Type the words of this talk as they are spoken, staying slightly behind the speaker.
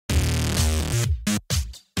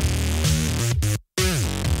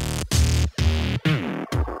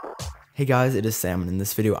Hey guys, it is Sam, and in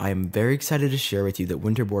this video I am very excited to share with you that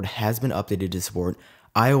Winterboard has been updated to support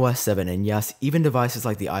iOS 7, and yes, even devices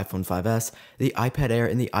like the iPhone 5s, the iPad Air,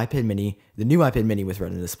 and the iPad Mini, the new iPad Mini with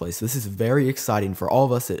Retina display. So this is very exciting for all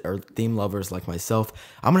of us that are theme lovers like myself.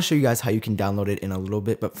 I'm going to show you guys how you can download it in a little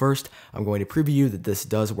bit, but first I'm going to preview you that this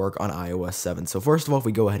does work on iOS 7. So first of all, if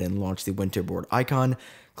we go ahead and launch the Winterboard icon,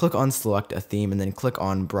 click on select a theme, and then click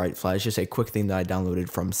on Bright Flash. It's just a quick theme that I downloaded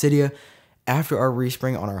from Cydia. After our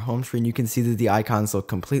respring on our home screen, you can see that the icons look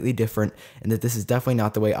completely different and that this is definitely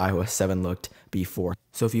not the way iOS 7 looked before.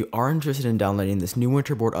 So if you are interested in downloading this new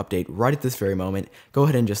Winterboard update right at this very moment, go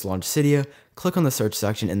ahead and just launch Cydia, click on the search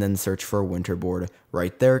section, and then search for Winterboard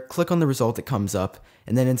right there. Click on the result that comes up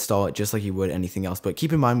and then install it just like you would anything else. But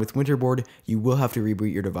keep in mind, with Winterboard, you will have to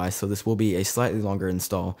reboot your device, so this will be a slightly longer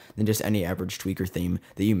install than just any average tweaker theme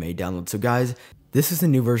that you may download. So guys, this is the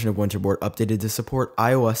new version of Winterboard updated to support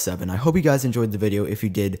iOS 7. I hope you guys enjoyed the video. If you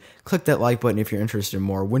did, click that like button if you're interested in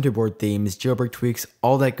more Winterboard themes, jailbreak tweaks,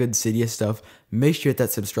 all that good Cydia stuff. Make sure you hit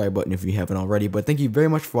that subscribe button if you haven't already. But thank you very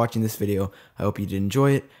much for watching this video. I hope you did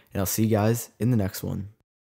enjoy it, and I'll see you guys in the next one.